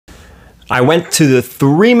I went to the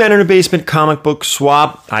 3 Men in a Basement comic book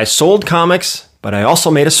swap. I sold comics, but I also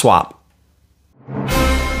made a swap.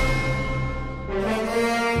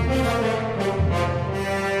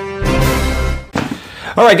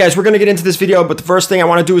 All right, guys, we're going to get into this video, but the first thing I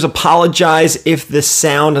want to do is apologize if the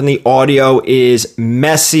sound and the audio is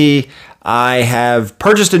messy. I have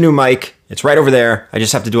purchased a new mic. It's right over there. I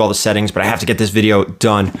just have to do all the settings, but I have to get this video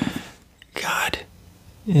done. God,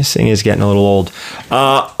 this thing is getting a little old.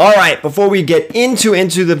 All right, before we get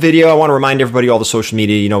into the video, I want to remind everybody, all the social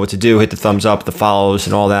media, you know what to do. Hit the thumbs up, the follows,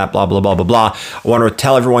 and all that, blah, blah, blah, blah, blah. I want to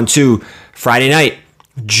tell everyone, too, Friday night,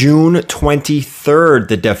 June 23rd,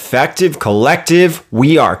 the Defective Collective,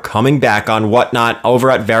 we are coming back on Whatnot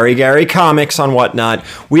over at VERYGARY Comics on Whatnot.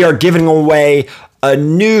 We are giving away a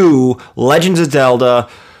new Legends of Zelda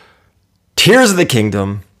Tears of the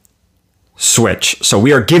Kingdom Switch. So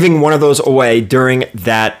we are giving one of those away during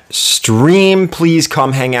that stream. Please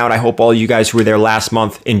come hang out. I hope all you guys who were there last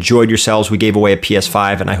month enjoyed yourselves. We gave away a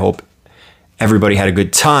PS5, and I hope everybody had a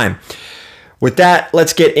good time. With that,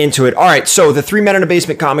 let's get into it. All right, so the 3 Men in a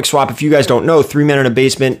Basement comic swap. If you guys don't know, 3 Men in a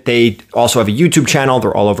Basement, they also have a YouTube channel.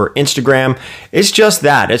 They're all over Instagram. It's just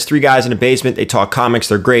that. It's 3 guys in a basement. They talk comics.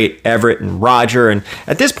 They're great. Everett and Roger. And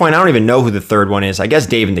at this point, I don't even know who the third one is. I guess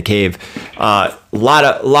Dave in the Cave. A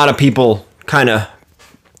lot of people kind of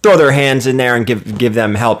throw their hands in there and give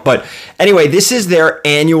them help. But anyway, this is their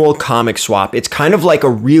annual comic swap. It's kind of like a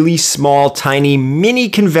really small, tiny mini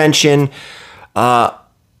convention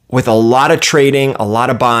with a lot of trading, a lot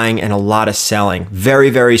of buying, and a lot of selling. Very,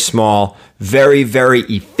 very small, very, very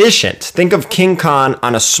efficient. Think of King Con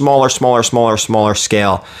on a smaller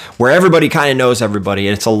scale, where everybody kind of knows everybody,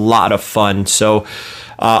 and it's a lot of fun. So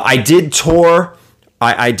I did tour,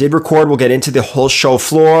 I did record. We'll get into the whole show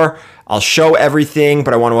floor. I'll show everything,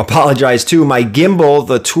 but I want to apologize too. My gimbal,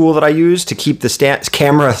 the tool that I use to keep the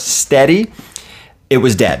camera steady, it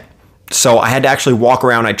was dead. So I had to actually walk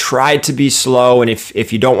around. I tried to be slow, and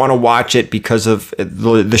if you don't want to watch it because of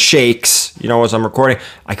the shakes, you know, as I'm recording,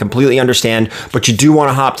 I completely understand. But you do want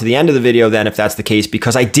to hop to the end of the video then if that's the case,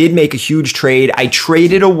 because I did make a huge trade. I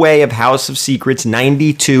traded away of House of Secrets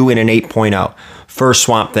 92 in an 8.0. First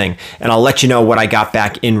Swamp Thing, and I'll let you know what I got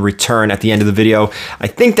back in return at the end of the video. I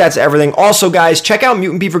think that's everything. Also, guys, check out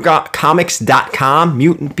mutantbeavercomics.com,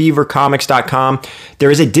 mutantbeavercomics.com.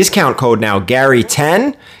 There is a discount code now,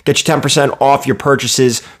 Gary10. Get you 10% off your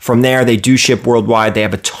purchases from there. They do ship worldwide. They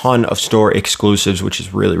have a ton of store exclusives, which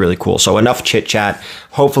is really, really cool. So enough chit chat.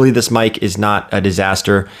 Hopefully this mic is not a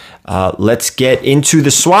disaster. Let's get into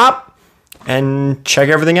the swap and check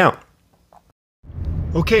everything out.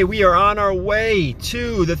 Okay, we are on our way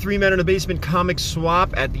to the 3 Men in a Basement comic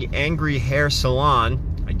swap at the Angry Hair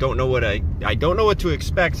Salon. I don't know what to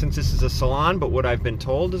expect since this is a salon, but what I've been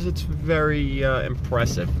told is it's very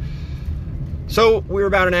impressive. So we're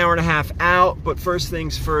about an hour and a half out, but first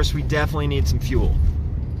things first, we definitely need some fuel.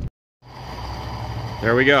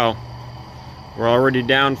 There we go. We're already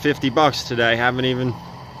down 50 bucks today. Haven't even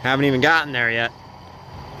gotten there yet.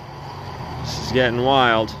 This is getting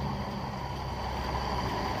wild.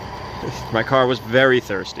 My car was very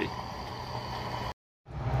thirsty.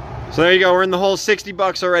 So there you go, we're in the hole. 60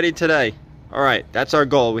 bucks already today. All right, that's our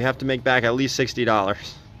goal. We have to make back at least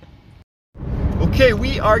 $60. Okay,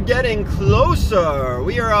 we are getting closer.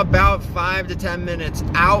 We are about 5 to 10 minutes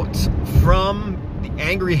out from the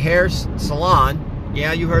Angry Hair Salon.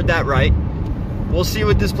 Yeah, you heard that right. We'll see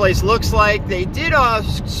what this place looks like. They did a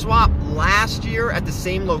swap last year at the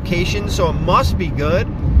same location, so it must be good,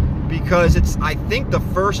 because it's, I think, the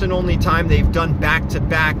first and only time they've done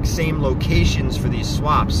back-to-back same locations for these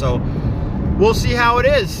swaps. So we'll see how it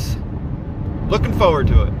is. Looking forward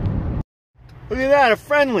to it. Look at that, a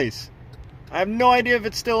Friendly's. I have no idea if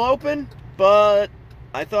it's still open, but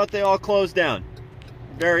I thought they all closed down.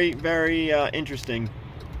 Very, very interesting.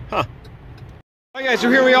 Huh. Alright guys, so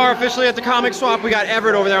here we are officially at the comic swap. We got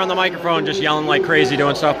Everett over there on the microphone just yelling like crazy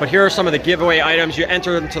doing stuff. But here are some of the giveaway items. You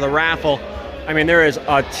enter into the raffle. I mean, there is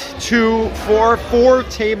four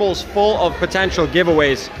tables full of potential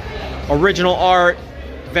giveaways. Original art,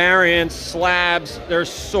 variants, slabs. There's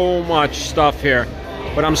so much stuff here.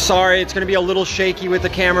 But I'm sorry, it's going to be a little shaky with the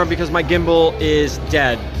camera because my gimbal is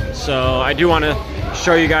dead. So I do want to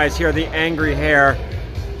show you guys here the Angry Hair,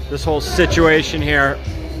 this whole situation here.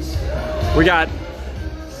 We got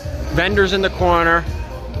vendors in the corner,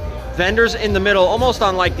 vendors in the middle, almost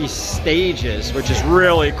on like these stages, which is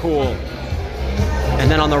really cool. And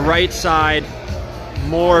then on the right side,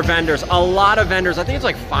 more vendors. A lot of vendors. I think it's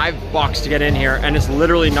like $5 to get in here, and it's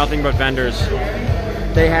literally nothing but vendors.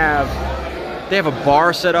 They have a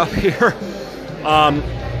bar set up here.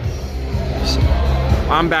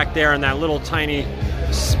 I'm back there in that little tiny,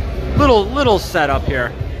 little setup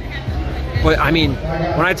here. But I mean,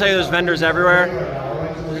 when I tell you there's vendors everywhere,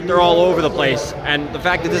 they're all over the place. And the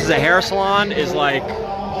fact that this is a hair salon is like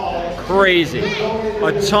crazy.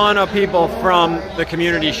 A ton of people from the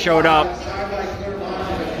community showed up.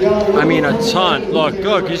 I mean, a ton.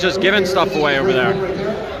 Look, he's just giving stuff away over there.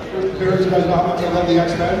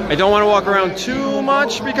 I don't want to walk around too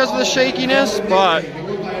much because of the shakiness, but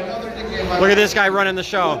look at this guy running the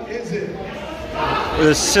show with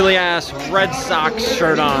a silly ass Red Sox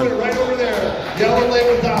shirt on.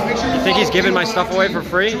 You think he's giving my stuff away for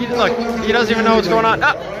free? Look, he doesn't even know what's going on.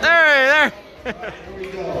 Oh, there.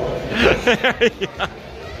 There you go.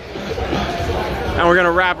 And we're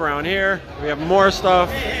gonna wrap around here. We have more stuff.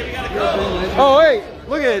 Oh wait,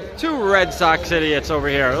 look at 2 Red Sox idiots over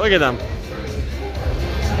here. Look at them.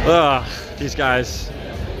 Ugh, these guys.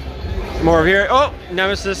 More over here. Oh,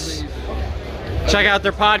 Nemesis. Check out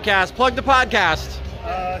their podcast. Plug the podcast.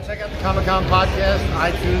 Check out the Comic-Con podcast,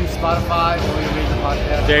 iTunes, Spotify, where you read the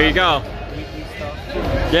podcast. There you go.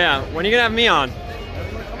 Yeah, when are you gonna have me on?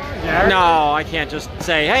 No, I can't just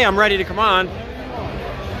say, hey, I'm ready to come on.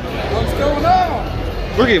 What's going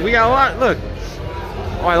on? Look at, we got a lot. Look.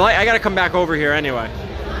 Oh, I gotta come back over here anyway.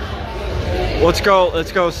 Let's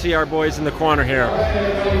go see our boys in the corner here.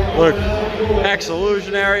 Look,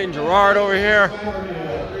 Ex-Illusionary and Gerard over here.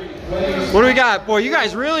 What do we got? Boy, you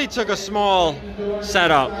guys really took a small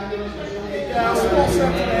setup.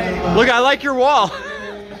 Look, I like your wall.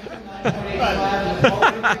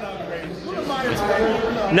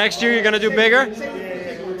 Next year you're gonna do bigger?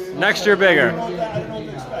 Next year bigger.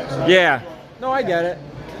 Yeah. No, I get it.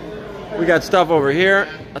 We got stuff over here.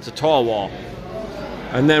 That's a tall wall.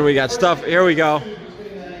 And then we got stuff, here we go.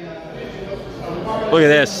 Look at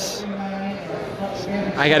this.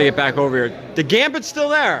 I gotta get back over here. The Gambit's still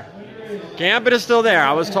there. Gambit is still there.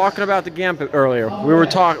 I was talking about the Gambit earlier. We're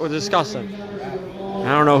discussing.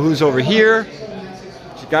 I don't know who's over here.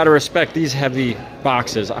 You gotta respect these heavy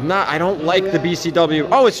boxes. I don't like the BCW.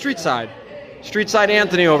 Oh, it's Street Side. Street Side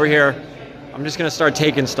Anthony over here. I'm just gonna start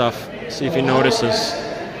taking stuff. See if he notices.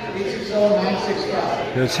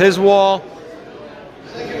 Here's his wall.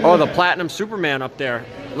 Oh, the Platinum Superman up there.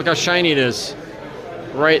 Look how shiny it is.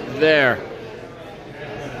 Right there.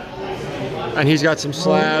 And he's got some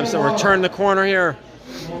slabs, and we're turning the corner here.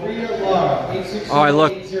 Oh, I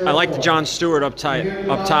like the Jon Stewart up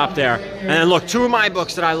top there. And then look, 2 of my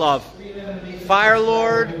books that I love. Fire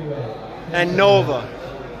Lord and Nova.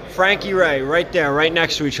 Frankie Ray, right there, right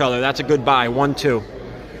next to each other. That's a good buy, 1-2.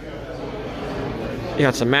 You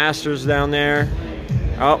got some Masters down there.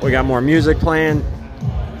 Oh, we got more music playing.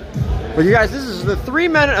 But you guys, this is the 3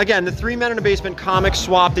 Men, again, the 3 Men in a Basement comic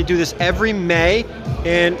swap. They do this every May.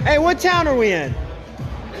 And hey, what town are we in?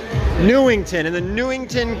 Newington, in the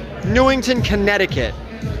Newington, Connecticut.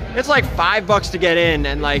 It's like $5 to get in,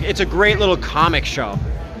 and like it's a great little comic show.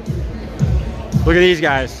 Look at these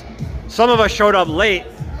guys. Some of us showed up late.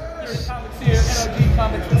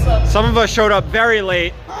 Some of us showed up very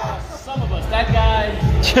late. Some of us. That guy.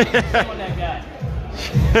 Someone that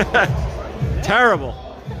guy. Terrible.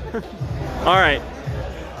 All right.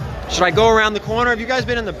 Should I go around the corner? Have you guys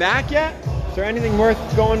been in the back yet? Is there anything worth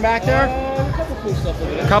going back there? A couple cool stuff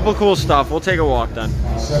over there. A couple cool stuff. We'll take a walk then.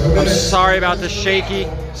 I'm sorry about the shaky.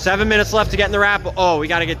 7 minutes left to get in the wrap. Oh, we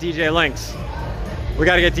got to get DJ Lynx. We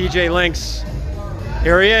got to get DJ Lynx.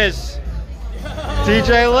 Here he is.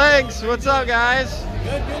 DJ Lynx. What's up, guys?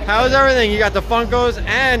 Good. How's everything? You got the Funkos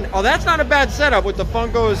and... Oh, that's not a bad setup with the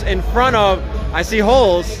Funkos in front of... I see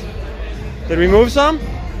holes. Did we move some?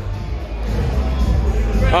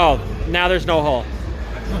 Oh, now there's no hole.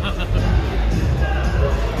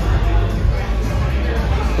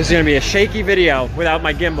 This is gonna be a shaky video without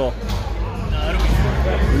my gimbal.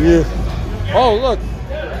 Yeah. Oh, look.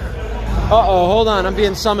 Uh-oh, hold on, I'm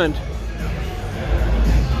being summoned.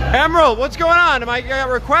 Emerald, what's going on? I got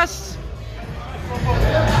requests?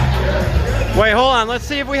 Wait, hold on, let's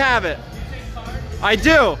see if we have it. I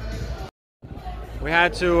do. We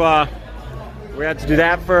had to do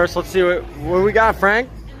that first. Let's see what we got, Frank.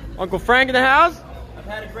 Uncle Frank in the house? I've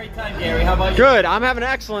had a great time, Gary. How about you? Good. I'm having an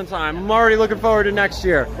excellent time. I'm already looking forward to next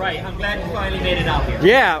year. Right. I'm glad you finally made it out here.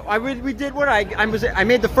 Yeah. We did what I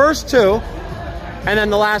made the first 2, and then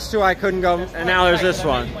the last 2 I couldn't go, and now there's this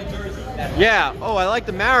one. Yeah. Oh, I like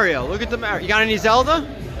the Mario. Look at the Mario. You got any Zelda?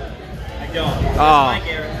 I don't. That's mine,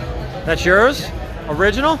 Gary. That's yours?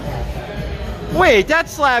 Original? Wait, that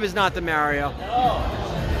slab is not the Mario.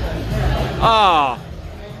 Oh.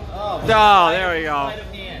 Oh, there we go.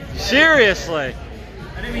 Seriously.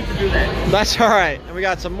 I didn't mean to do that. That's all right. And we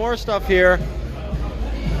got some more stuff here.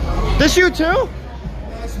 This you too?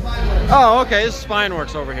 Oh, okay, this is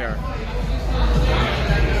Spineworks over here.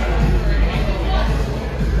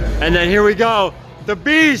 And then here we go. The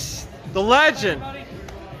beast, the legend.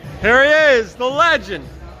 Here he is, the legend.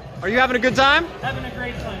 Are you having a good time? Having a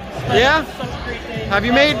great time. Yeah? Such a great day. Have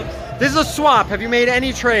you made, this is a swap, have you made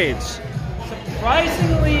any trades?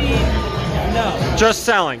 Surprisingly, no. Just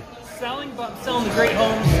selling? Selling, but I'm selling the great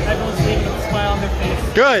homes. Everyone's leaving with a smile on their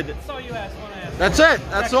face. Good. That's all you asked when I asked. That's it,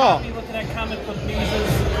 that's all. Looking at comic book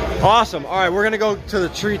muses. Awesome. All right, we're gonna go to the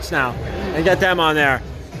treats now and get them on there.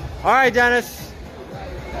 All right, Dennis.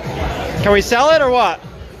 Can we sell it or what?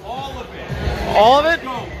 All of it. All of it?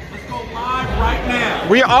 Let's go live right now.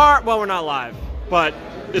 We are, well, we're not live, but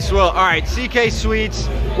this will. All right, CK Sweets.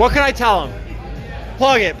 What can I tell them?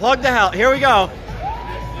 Plug it, plug the hell. Here we go.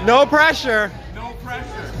 No pressure. No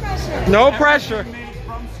pressure. No pressure. Everything made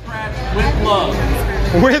from scratch with gloves.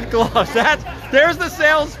 With gloves. There's the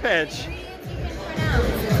sales pitch.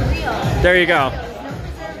 There you go.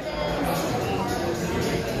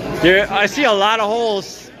 I see a lot of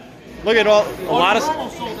holes. Look at a lot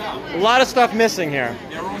of stuff missing here.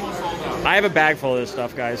 They're almost sold out. I have a bag full of this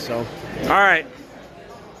stuff, guys. So, all right,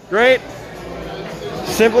 great.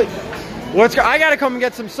 Simply, I gotta come and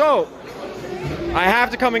get some soap. I have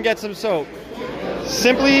to come and get some soap.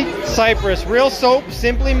 Simply Cypress, real soap,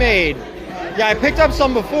 simply made. Yeah, I picked up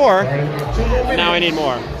some before. Now I need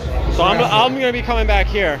more. So I'm gonna be coming back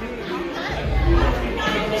here,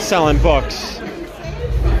 selling books.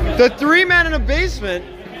 The Three Men in a Basement.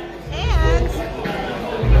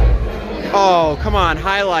 Oh, come on,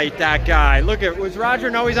 highlight that guy. Look at, was Roger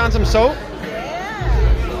know he's on some soap?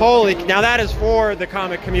 Yeah. Holy, now that is for the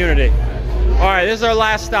comic community. All right, this is our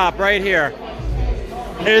last stop right here.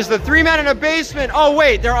 It is the Three Men in a Basement. Oh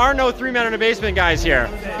wait, there are no Three Men in a Basement guys here.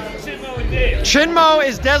 Chinmo and Dave. Chinmo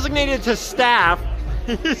is designated to staff.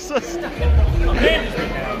 He's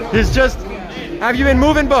just, have you been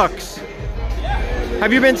moving books?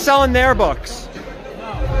 Have you been selling their books?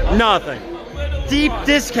 Nothing. Deep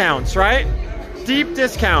discounts, right? Deep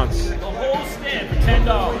discounts. The whole stand for $10.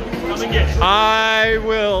 Come and get it. I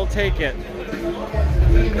will take it.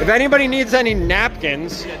 If anybody needs any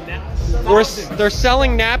napkins, they're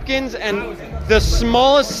selling napkins and the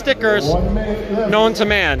smallest stickers known to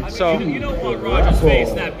man. So You don't want Roger's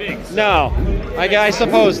face that big. no, I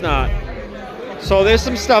suppose not. So there's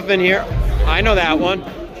some stuff in here. I know that one.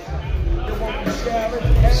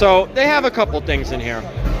 So they have a couple things in here.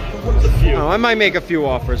 Oh, I might make a few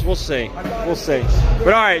offers. We'll see. We'll see.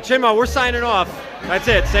 But all right, Chinmo, we're signing off. That's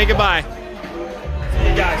it. Say goodbye. See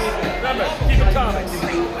you guys. Remember, keep it comics.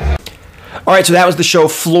 All right, so that was the show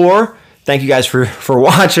floor. Thank you guys for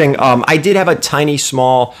watching. I did have a tiny,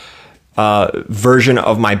 small version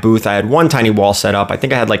of my booth. I had one tiny wall set up. I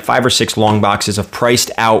think I had like 5 or 6 long boxes of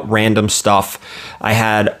priced out random stuff. I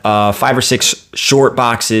had 5 or 6 short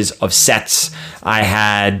boxes of sets. I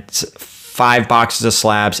had 5 boxes of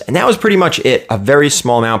slabs, and that was pretty much it. A very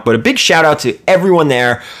small amount, but a big shout out to everyone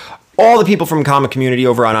there, all the people from comic community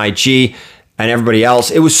over on IG, and everybody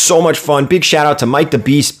else. It was so much fun. Big shout out to Mike the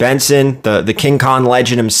Beast Benson, the King Kong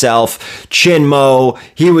legend himself, Chinmo,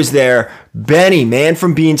 he was there. Benny, man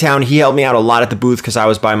from Beantown, he helped me out a lot at the booth because I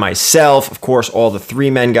was by myself. Of course, all the Three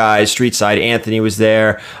Men guys, Streetside Anthony was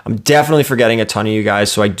there. I'm definitely forgetting a ton of you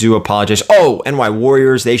guys, so I do apologize. Oh, NY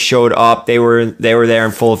Warriors, they showed up. They were there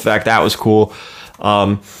in full effect. That was cool.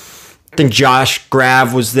 I think Josh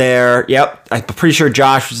Grav was there. Yep, I'm pretty sure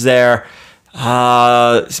Josh was there.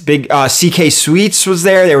 Big CK Sweets was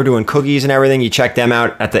there. They were doing cookies and everything. You check them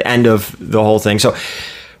out at the end of the whole thing. So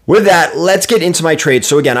with that, let's get into my trade.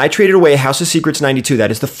 So again, I traded away House of Secrets 92.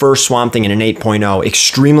 That is the first Swamp Thing in an 8.0.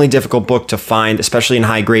 Extremely difficult book to find, especially in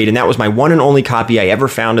high grade. And that was my one and only copy I ever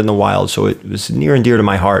found in the wild. So it was near and dear to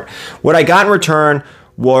my heart. What I got in return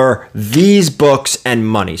were these books and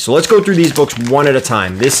money. So let's go through these books one at a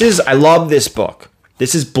time. I love this book.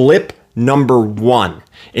 This is Blip #1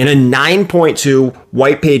 in a 9.2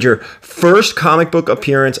 white pager, first comic book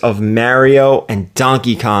appearance of Mario and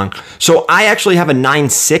Donkey Kong. So I actually have a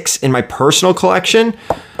 9.6 in my personal collection,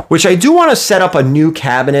 which I do want to set up a new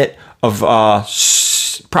cabinet of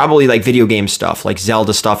probably like video game stuff, like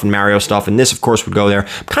Zelda stuff and Mario stuff, and this of course would go there.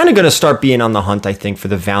 I'm kind of going to start being on the hunt, I think, for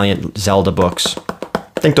the Valiant Zelda books.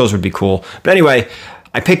 I think those would be cool. But anyway,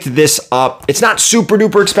 I picked this up. It's not super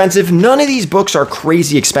duper expensive. None of these books are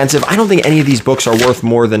crazy expensive. I don't think any of these books are worth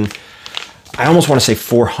more than, I almost want to say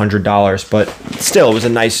 $400, but still, it was a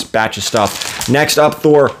nice batch of stuff. Next up,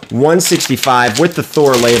 Thor 165 with the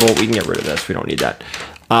Thor label. We can get rid of this. We don't need that.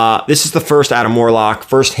 This is the first Adam Warlock,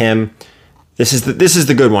 first him. This is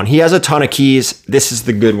the good one. He has a ton of keys. This is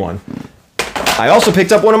the good one. I also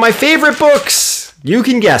picked up one of my favorite books, You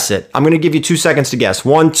can guess it. I'm going to give you 2 seconds to guess.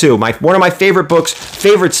 1, 2. One of my favorite books,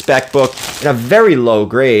 favorite spec book, in a very low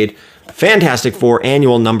grade. Fantastic Four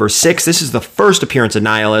Annual number 6. This is the first appearance of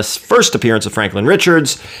Nihilus, first appearance of Franklin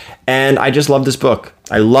Richards, and I just love this book.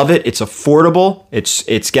 I love it. It's affordable.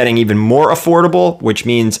 It's getting even more affordable, which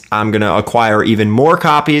means I'm going to acquire even more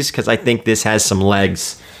copies because I think this has some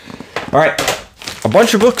legs. All right, a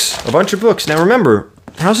bunch of books. Now remember,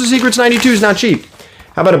 House of Secrets 92 is not cheap.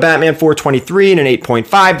 How about a Batman 423 and an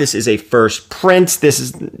 8.5? This is a first print. This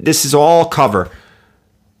is all cover.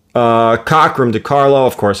 Cockrum DeCarlo,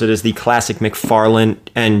 of course, it is the classic McFarlane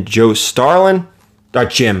and Joe Starlin.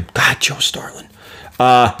 Jim. God, Joe Starlin.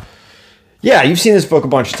 Yeah, you've seen this book a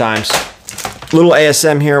bunch of times. Little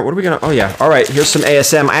ASM here. What are we going to... Oh, yeah. All right, here's some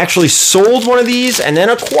ASM. I actually sold one of these and then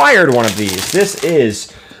acquired one of these. This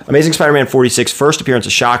is Amazing Spider-Man 46, first appearance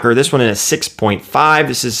of Shocker. This one is a 6.5.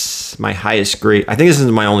 This is my highest grade. I think this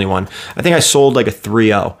is my only one. I think I sold like a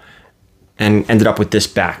 3.0 and ended up with this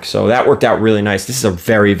back. So that worked out really nice. This is a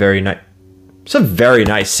very, very nice... It's a very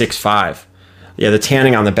nice 6.5. Yeah, the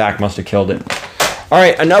tanning on the back must have killed it. All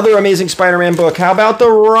right, another Amazing Spider-Man book. How about the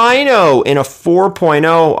Rhino in a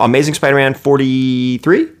 4.0? Amazing Spider-Man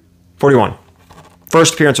 43? 41.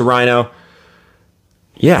 First appearance of Rhino.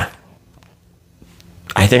 Yeah.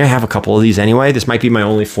 I think I have a couple of these anyway. This might be my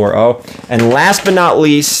only 4.0. And last but not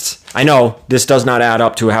least, I know this does not add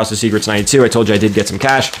up to a House of Secrets 92. I told you I did get some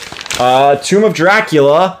cash. Tomb of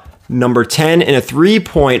Dracula, number 10 in a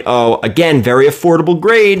 3.0. Again, very affordable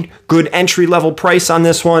grade. Good entry-level price on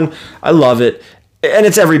this one. I love it. And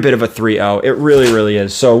it's every bit of a 3.0. It really, really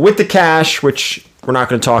is. So with the cash, which we're not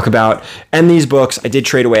going to talk about, and these books, I did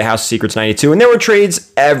trade away House of Secrets 92. And there were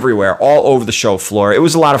trades everywhere, all over the show floor. It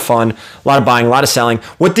was a lot of fun, a lot of buying, a lot of selling.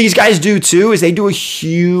 What these guys do, too, is they do a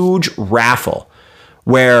huge raffle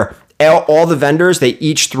where all the vendors, they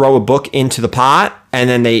each throw a book into the pot, and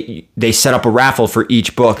then they set up a raffle for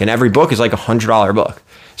each book. And every book is like a $100 book.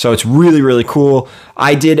 So it's really, really cool.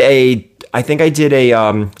 I think I did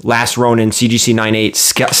a Last Ronin CGC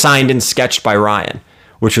 9.8 signed and sketched by Ryan,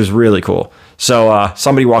 which was really cool. So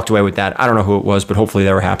somebody walked away with that. I don't know who it was, but hopefully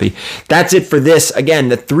they were happy. That's it for this. Again,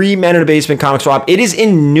 the 3 Men in a Basement comic swap. It is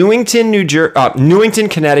in Newington,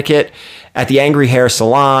 Connecticut at the Angry Hair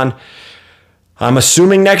Salon. I'm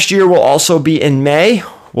assuming next year will also be in May.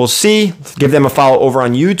 We'll see. Give them a follow over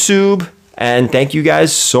on YouTube. And thank you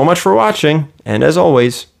guys so much for watching. And as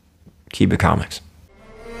always, keep it comics.